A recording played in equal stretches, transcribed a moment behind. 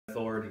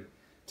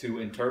to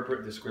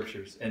interpret the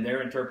Scriptures. And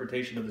their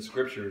interpretation of the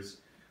Scriptures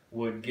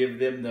would give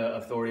them the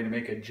authority to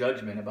make a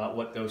judgment about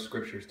what those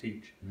Scriptures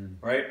teach.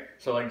 Right?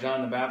 So like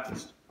John the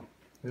Baptist,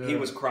 he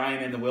was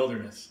crying in the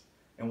wilderness.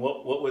 And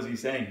what was he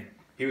saying?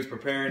 He was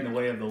preparing the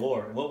way of the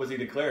Lord. What was he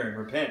declaring?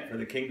 Repent, for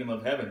the kingdom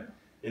of heaven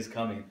is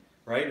coming.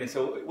 Right? And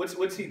so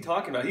what's he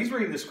talking about? He's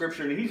reading the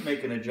Scripture and he's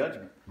making a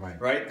judgment.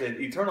 Right? That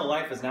eternal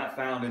life is not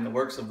found in the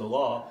works of the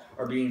law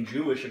or being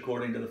Jewish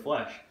according to the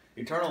flesh.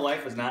 Eternal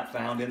life is not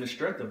found in the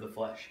strength of the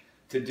flesh.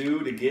 To do,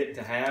 to get,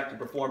 to have, to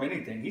perform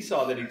anything. He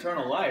saw that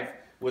eternal life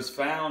was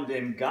found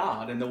in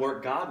God and the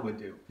work God would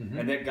do.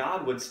 And that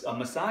a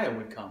Messiah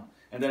would come.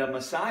 And that a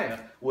Messiah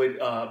would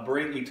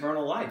bring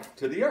eternal life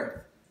to the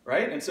earth.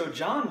 Right? And so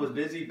John was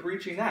busy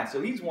preaching that.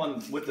 So he's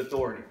one with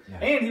authority.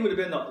 And he would have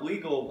been the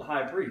legal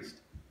high priest.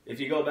 If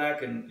you go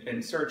back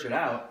and search it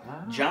out,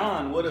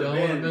 John would have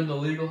been the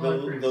legal high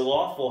priest. The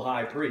lawful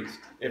high priest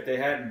if they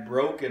hadn't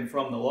broken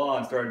from the law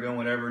and started doing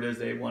whatever it is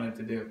they wanted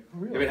to do.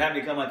 Really? If it hadn't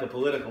become like a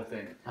political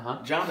thing.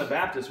 John the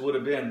Baptist would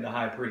have been the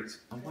high priest.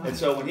 And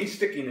so when he's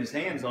sticking his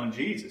hands on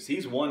Jesus,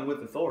 he's one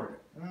with authority.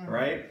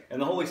 Right? And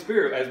the Holy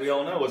Spirit, as we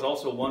all know, is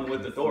also one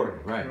with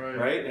authority.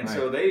 Right? And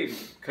so they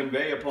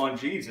convey upon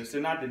Jesus.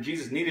 And not that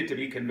Jesus needed to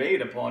be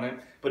conveyed upon him,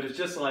 but it's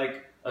just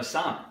like a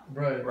sign.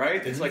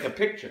 Right? It's like a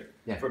picture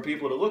for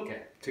people to look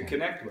at, to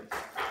connect with.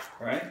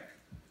 Right?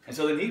 And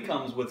so then he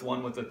comes with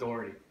one with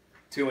authority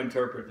to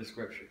interpret the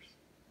Scriptures.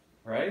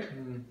 Right?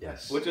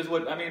 Yes. Which is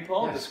what,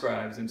 Paul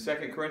describes in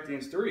 2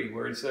 Corinthians 3,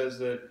 where he says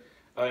that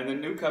in the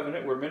New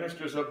Covenant, we're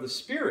ministers of the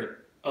Spirit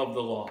of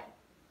the law,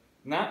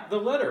 not the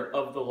letter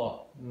of the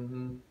law.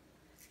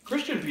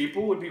 Christian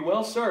people would be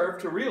well served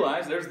to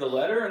realize there's the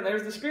letter and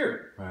there's the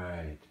Spirit.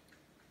 Right.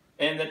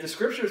 And that the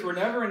Scriptures were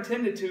never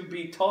intended to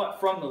be taught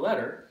from the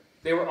letter.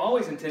 They were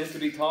always intended to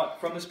be taught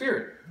from the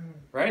Spirit.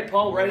 Right?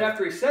 Paul, right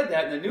after he said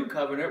that in the New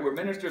Covenant, we're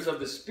ministers of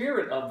the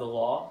Spirit of the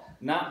law,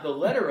 not the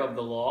letter of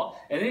the law.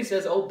 And then he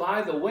says, oh,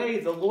 by the way,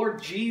 the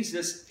Lord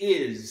Jesus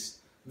is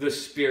the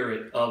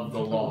Spirit of the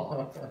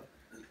law.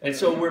 And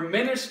so we're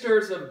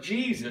ministers of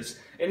Jesus.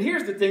 And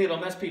here's the thing that'll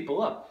mess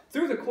people up.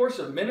 Through the course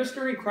of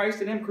ministering Christ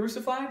and Him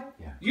crucified,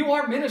 you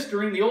are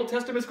ministering the Old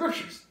Testament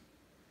Scriptures.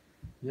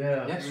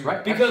 Yes,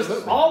 right. Because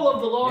absolutely. all of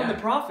the law and the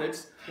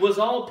prophets was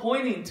all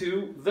pointing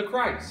to the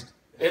Christ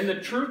and the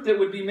truth that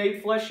would be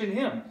made flesh in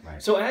Him.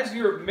 So as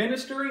you're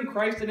ministering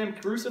Christ and Him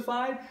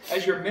crucified,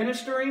 as you're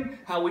ministering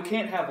how we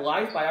can't have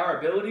life by our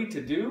ability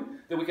to do,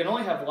 that we can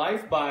only have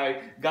life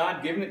by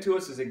God giving it to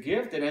us as a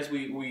gift, and as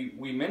we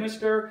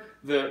minister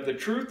the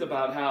truth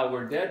about how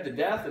we're dead to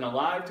death and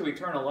alive to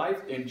eternal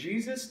life in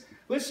Jesus,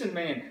 listen,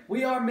 man,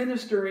 we are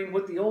ministering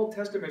what the Old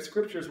Testament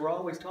Scriptures were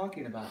always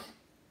talking about.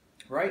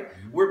 Right?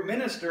 We're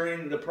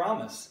ministering the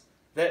promise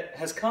that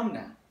has come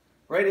now.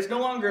 Right? It's no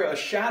longer a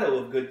shadow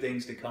of good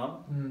things to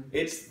come.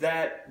 It's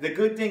that the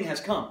good thing has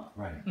come.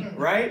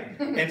 Right?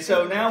 And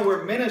so now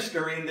we're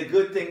ministering the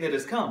good thing that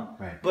has come.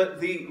 But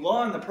the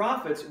law and the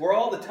prophets were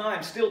all the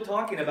time still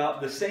talking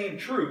about the same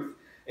truth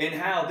and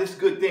how this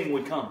good thing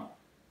would come.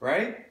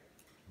 Right?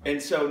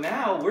 And so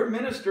now we're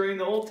ministering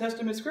the Old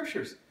Testament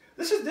Scriptures.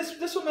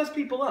 This will mess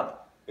people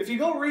up. If you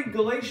go read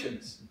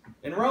Galatians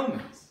and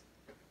Romans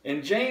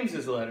and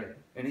James's letter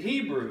and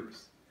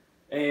Hebrews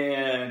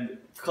and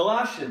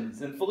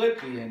Colossians and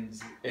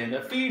Philippians and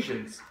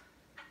Ephesians,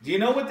 do you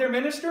know what they're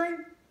ministering?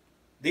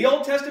 The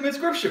Old Testament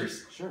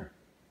Scriptures. Sure.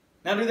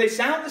 Now, do they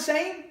sound the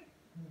same?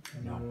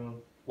 No.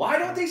 Why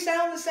don't they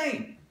sound the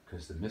same?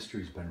 Because the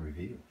mystery's been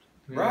revealed.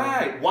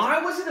 Right.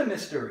 Why was it a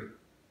mystery?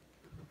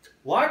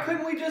 Why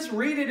couldn't we just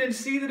read it and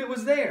see that it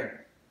was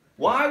there?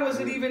 Why was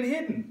it even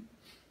hidden?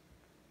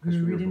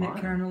 We're reading it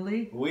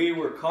carnally. We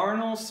were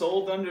carnal,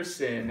 sold under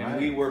sin, and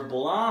we were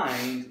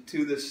blind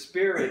to the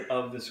spirit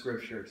of the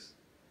Scriptures.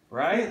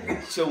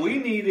 Right? So we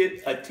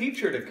needed a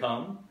teacher to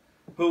come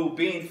who,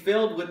 being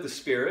filled with the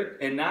Spirit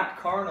and not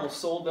carnal,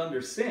 sold under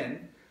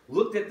sin,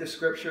 looked at the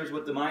Scriptures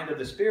with the mind of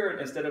the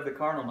Spirit instead of the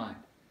carnal mind.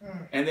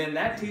 And then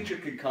that teacher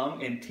could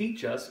come and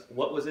teach us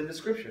what was in the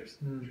Scriptures.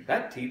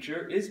 That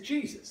teacher is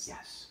Jesus.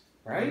 Yes.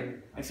 Right?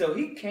 And so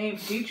he came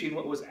teaching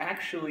what was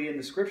actually in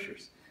the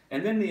Scriptures.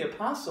 And then the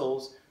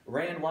apostles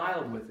ran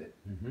wild with it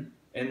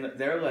in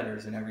their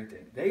letters and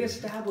everything. They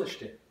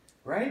established it.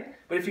 Right?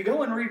 But if you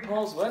go and read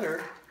Paul's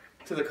letter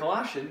to the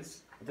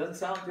Colossians, it doesn't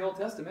sound like the Old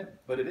Testament,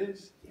 but it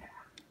is.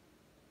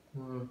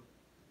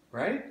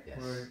 Right?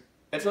 Yes.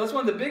 And so that's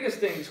one of the biggest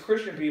things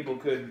Christian people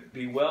could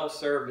be well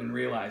served in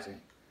realizing.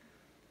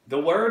 The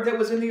word that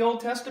was in the Old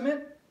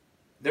Testament,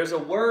 there's a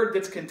word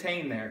that's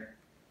contained there.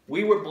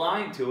 We were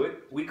blind to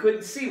it. We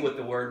couldn't see what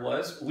the word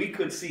was. We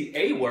could see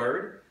a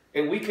word,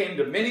 and we came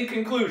to many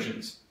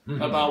conclusions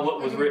about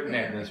what was written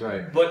there. That's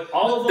right. But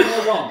all of them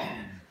were wrong.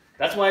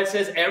 That's why it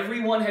says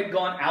everyone had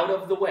gone out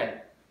of the way.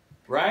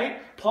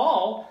 Right?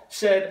 Paul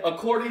said,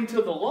 according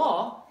to the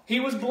law, he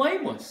was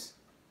blameless.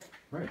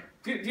 Right.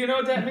 Do you know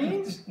what that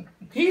means?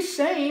 He's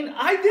saying,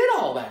 I did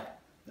all that.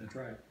 That's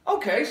right.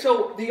 Okay,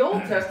 so the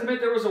Old Testament,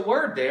 there was a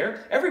word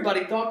there.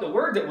 Everybody thought the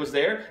word that was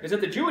there is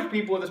that the Jewish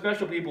people are the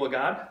special people of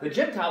God. The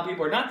Gentile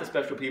people are not the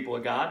special people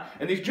of God.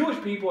 And these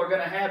Jewish people are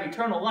going to have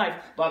eternal life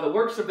by the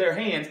works of their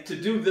hands to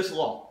do this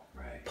law.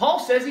 Right. Paul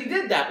says he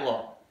did that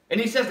law. And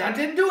he says that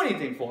didn't do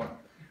anything for him.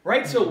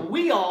 Right? So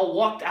we all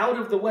walked out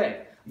of the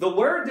way. The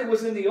word that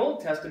was in the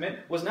Old Testament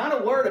was not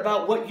a word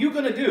about what you're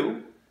going to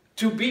do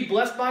to be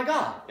blessed by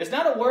God. It's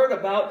not a word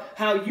about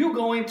how you're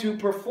going to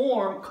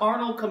perform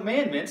carnal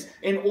commandments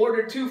in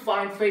order to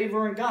find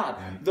favor in God.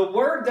 The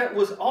word that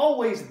was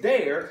always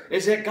there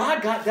is that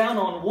God got down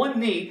on one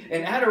knee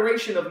in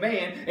adoration of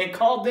man and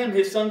called them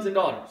his sons and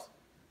daughters.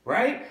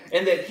 Right?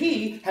 And that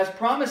he has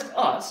promised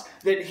us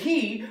that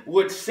he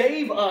would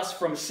save us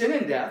from sin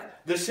and death,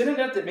 the sin and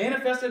death that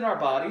manifested in our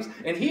bodies,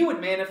 and he would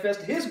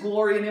manifest his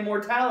glory and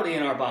immortality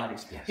in our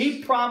bodies. Yes.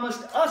 He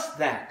promised us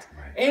that.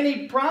 Right. And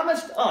he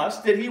promised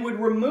us that he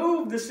would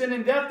remove the sin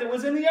and death that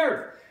was in the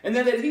earth. And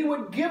then that he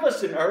would give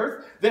us an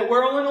earth that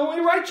wherein only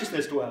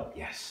righteousness dwells.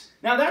 Yes.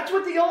 Now that's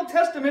what the Old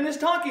Testament is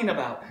talking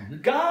about.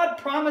 God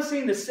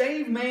promising to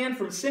save man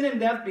from sin and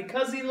death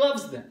because he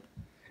loves them.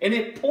 And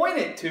it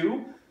pointed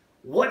to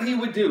what he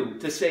would do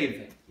to save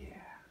them. Yeah.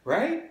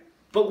 Right?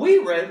 But we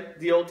read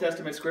the Old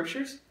Testament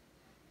scriptures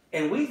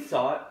and we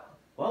thought,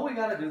 well, we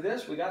got to do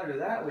this, we got to do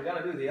that, we got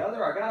to do the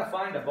other. I got to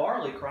find a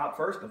barley crop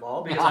first of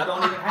all because I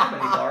don't even have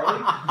any barley.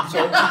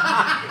 So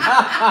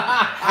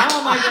how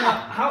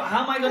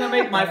am I going to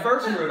make my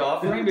first fruit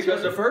offering?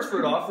 Because the first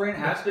fruit offering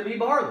has to be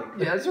barley.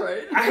 Yeah, that's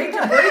right.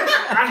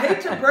 I hate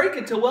to break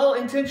it to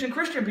well-intentioned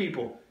Christian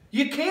people.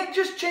 You can't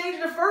just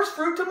change the first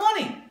fruit to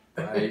money.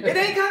 Right. It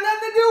ain't got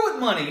nothing to do with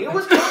money. It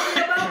was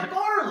talking about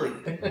barley.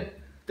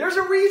 There's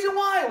a reason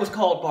why it was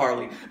called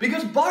barley.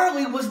 Because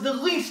barley was the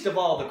least of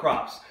all the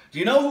crops. Do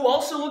you know who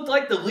also looked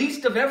like the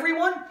least of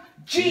everyone?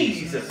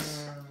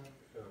 Jesus.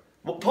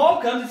 Well,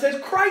 Paul comes and says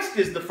Christ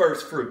is the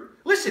first fruit.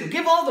 Listen,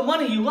 give all the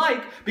money you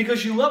like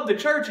because you love the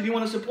church and you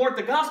want to support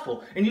the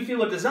gospel and you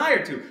feel a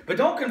desire to. But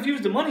don't confuse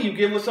the money you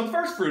give with some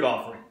first fruit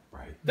offering.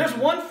 Right. There's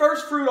one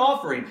first fruit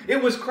offering.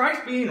 It was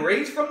Christ being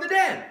raised from the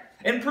dead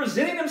and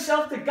presenting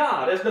himself to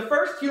God as the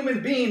first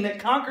human being that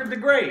conquered the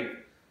grave.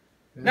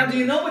 Now, do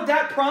you know what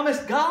that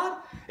promised God?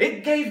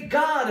 It gave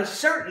God a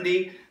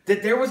certainty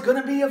that there was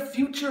going to be a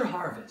future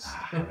harvest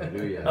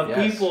of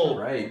people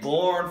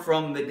born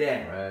from the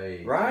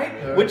dead.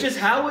 Right? Which is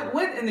how it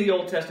went in the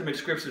Old Testament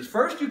scriptures.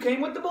 First, you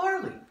came with the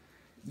barley.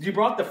 You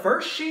brought the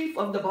first sheaf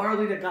of the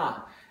barley to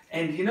God.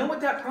 And you know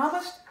what that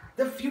promised?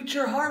 The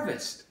future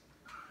harvest.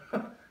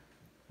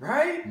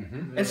 Right?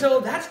 And so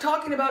that's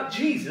talking about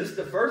Jesus,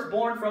 the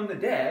firstborn from the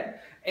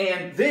dead,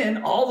 and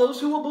then all those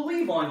who will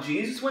believe on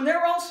Jesus when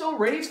they're also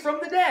raised from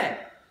the dead.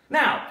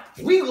 Now,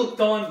 we looked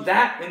on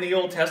that in the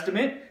Old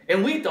Testament,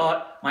 and we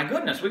thought, my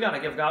goodness, we got to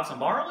give God some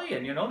barley,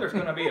 and there's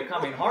going to be a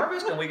coming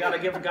harvest, and we got to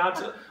give God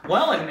some...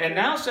 Well, and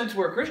now since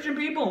we're Christian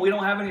people and we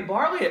don't have any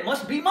barley, it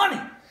must be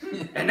money.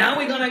 And now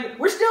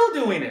we're still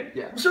doing it.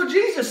 Yeah. So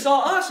Jesus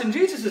saw us, and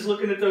Jesus is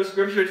looking at those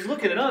scriptures, he's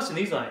looking at us, and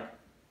he's like,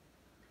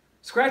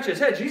 scratch his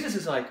head. Jesus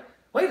is like,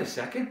 wait a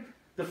second.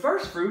 The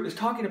first fruit is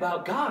talking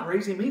about God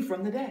raising me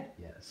from the dead.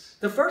 Yes.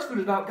 The first fruit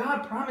is about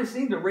God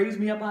promising to raise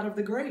me up out of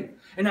the grave.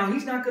 And now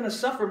he's not going to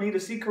suffer me to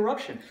see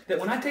corruption. That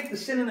when I take the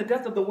sin and the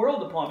death of the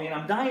world upon me and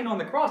I'm dying on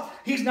the cross,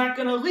 he's not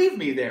going to leave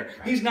me there.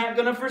 Right. He's not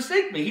going to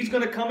forsake me. He's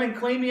going to come and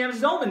claim me as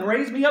his own and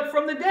raise me up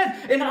from the dead.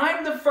 And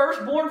I'm the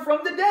firstborn from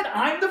the dead.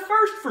 I'm the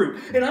first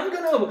fruit. And I'm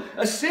going to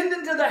ascend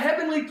into the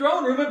heavenly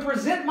throne room and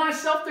present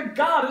myself to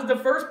God as the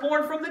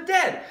firstborn from the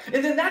dead.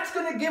 And then that's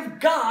going to give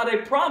God a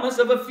promise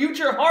of a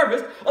future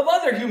harvest of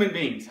other human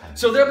beings.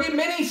 So there'll be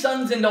many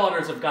sons and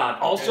daughters of God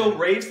also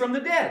raised from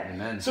the dead.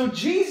 Amen. So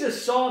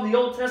Jesus saw the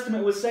Old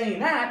Testament was saying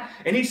that,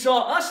 and he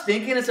saw us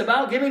thinking it's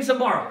about giving some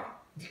barley.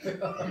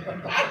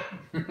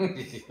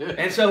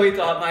 And so he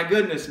thought, my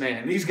goodness,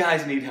 man, these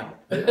guys need help.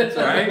 That's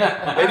right?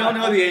 They don't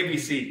know the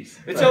ABCs.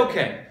 It's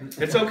okay.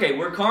 It's okay.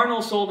 We're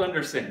carnal, sold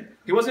under sin.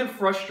 He wasn't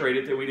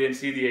frustrated that we didn't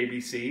see the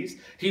ABCs.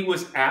 He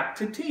was apt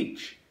to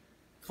teach,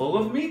 full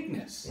of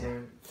meekness,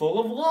 full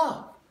of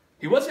love.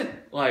 He wasn't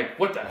like,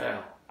 what the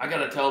hell? I got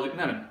to tell you.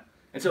 No.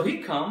 And so he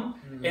come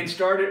and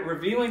started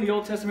revealing the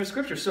Old Testament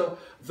scriptures. So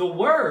the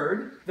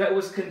word that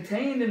was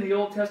contained in the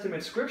Old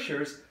Testament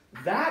scriptures,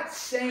 that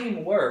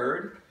same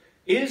word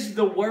is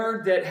the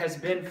word that has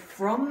been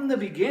from the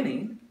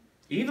beginning,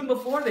 even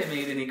before they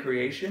made any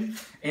creation.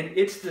 And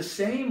it's the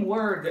same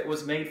word that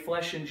was made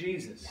flesh in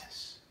Jesus.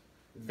 Yes.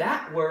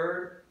 That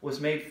word was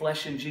made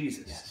flesh in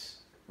Jesus. Yes.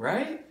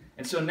 Right?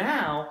 And so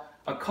now,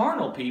 a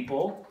carnal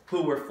people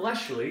who were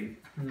fleshly,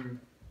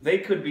 they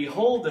could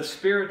behold the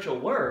spiritual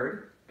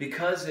word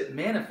because it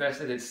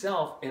manifested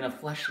itself in a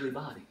fleshly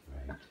body.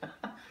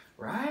 Right.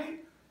 Right?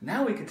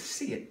 Now we could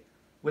see it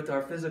with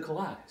our physical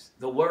eyes.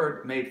 The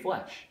word made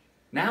flesh.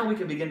 Now we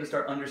can begin to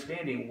start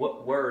understanding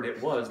what word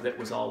it was that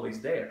was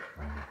always there.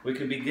 Right. We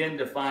can begin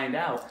to find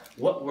out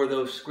what were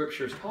those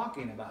scriptures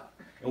talking about.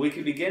 And we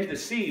can begin to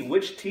see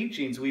which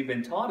teachings we've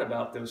been taught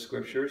about those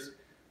scriptures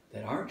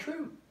that aren't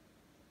true.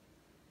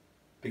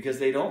 because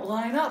they don't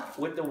line up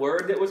with the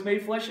Word that was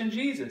made flesh in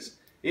Jesus.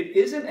 It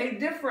isn't a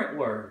different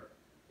word.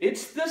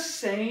 It's the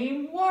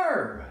same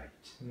word. Right.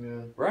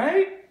 Yeah.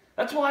 Right?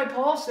 That's why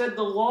Paul said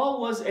the law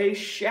was a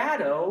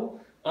shadow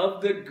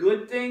of the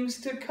good things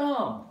to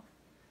come.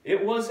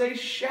 It was a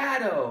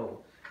shadow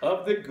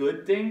of the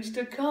good things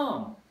to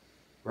come.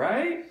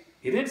 Right?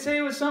 He didn't say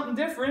it was something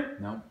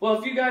different. No. Well,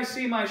 if you guys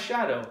see my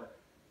shadow,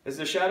 does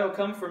the shadow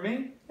come from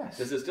me? Yes.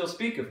 Does it still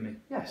speak of me?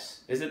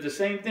 Yes. Is it the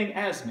same thing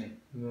as me?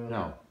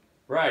 No.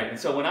 Right. And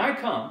so when I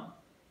come,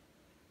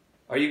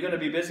 are you going to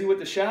be busy with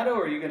the shadow,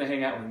 or are you going to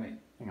hang out with me?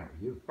 Hang out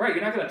with you. Right.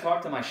 You're not going to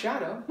talk to my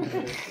shadow.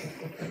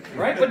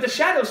 Right? But the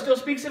shadow still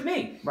speaks of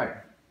me. Right.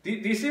 Do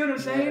you see what I'm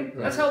saying? Right.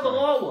 That's how the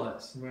law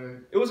was. Right.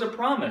 It was a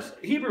promise.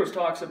 Hebrews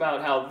talks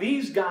about how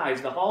these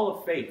guys, the Hall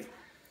of Faith,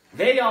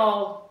 they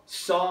all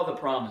saw the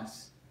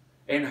promise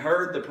and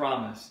heard the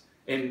promise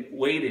and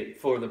waited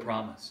for the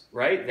promise,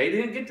 right? They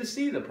didn't get to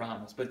see the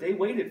promise, but they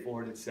waited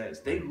for it, it says.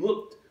 They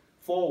looked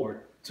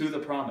forward to the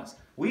promise.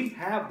 We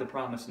have the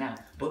promise now,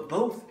 but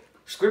both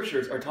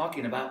scriptures are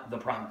talking about the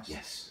promise.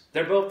 Yes.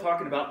 They're both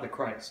talking about the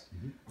Christ.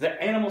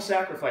 The animal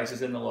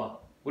sacrifices in the law,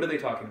 what are they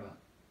talking about?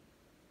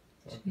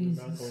 Talking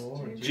about the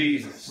Lord.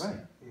 Jesus. Right.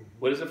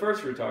 What is the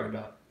first fruit talking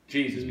about?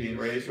 Jesus being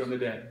raised from the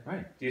dead.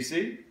 Right. Do you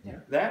see Yeah.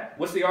 that?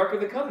 What's the Ark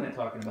of the Covenant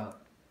talking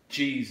about?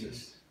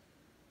 Jesus.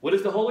 What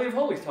is the Holy of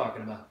Holies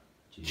talking about?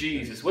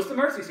 Jesus. What's the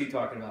mercy seat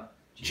talking about?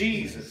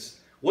 Jesus.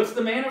 What's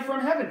the manna from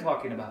heaven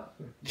talking about?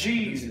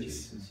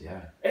 Jesus.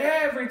 Yeah.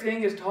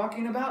 Everything is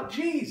talking about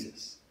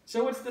Jesus.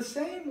 So it's the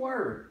same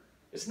word.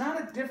 It's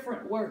not a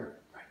different word.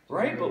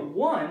 Right? But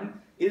one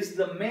is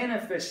the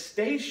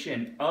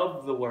manifestation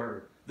of the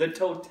word, the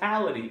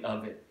totality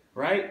of it.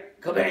 Right?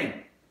 Kabam!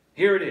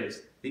 Here it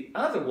is. The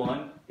other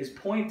one is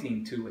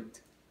pointing to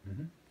it.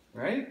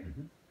 Right?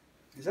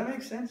 Does that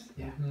make sense?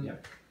 Yeah. Mhm. Yeah.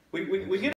 We get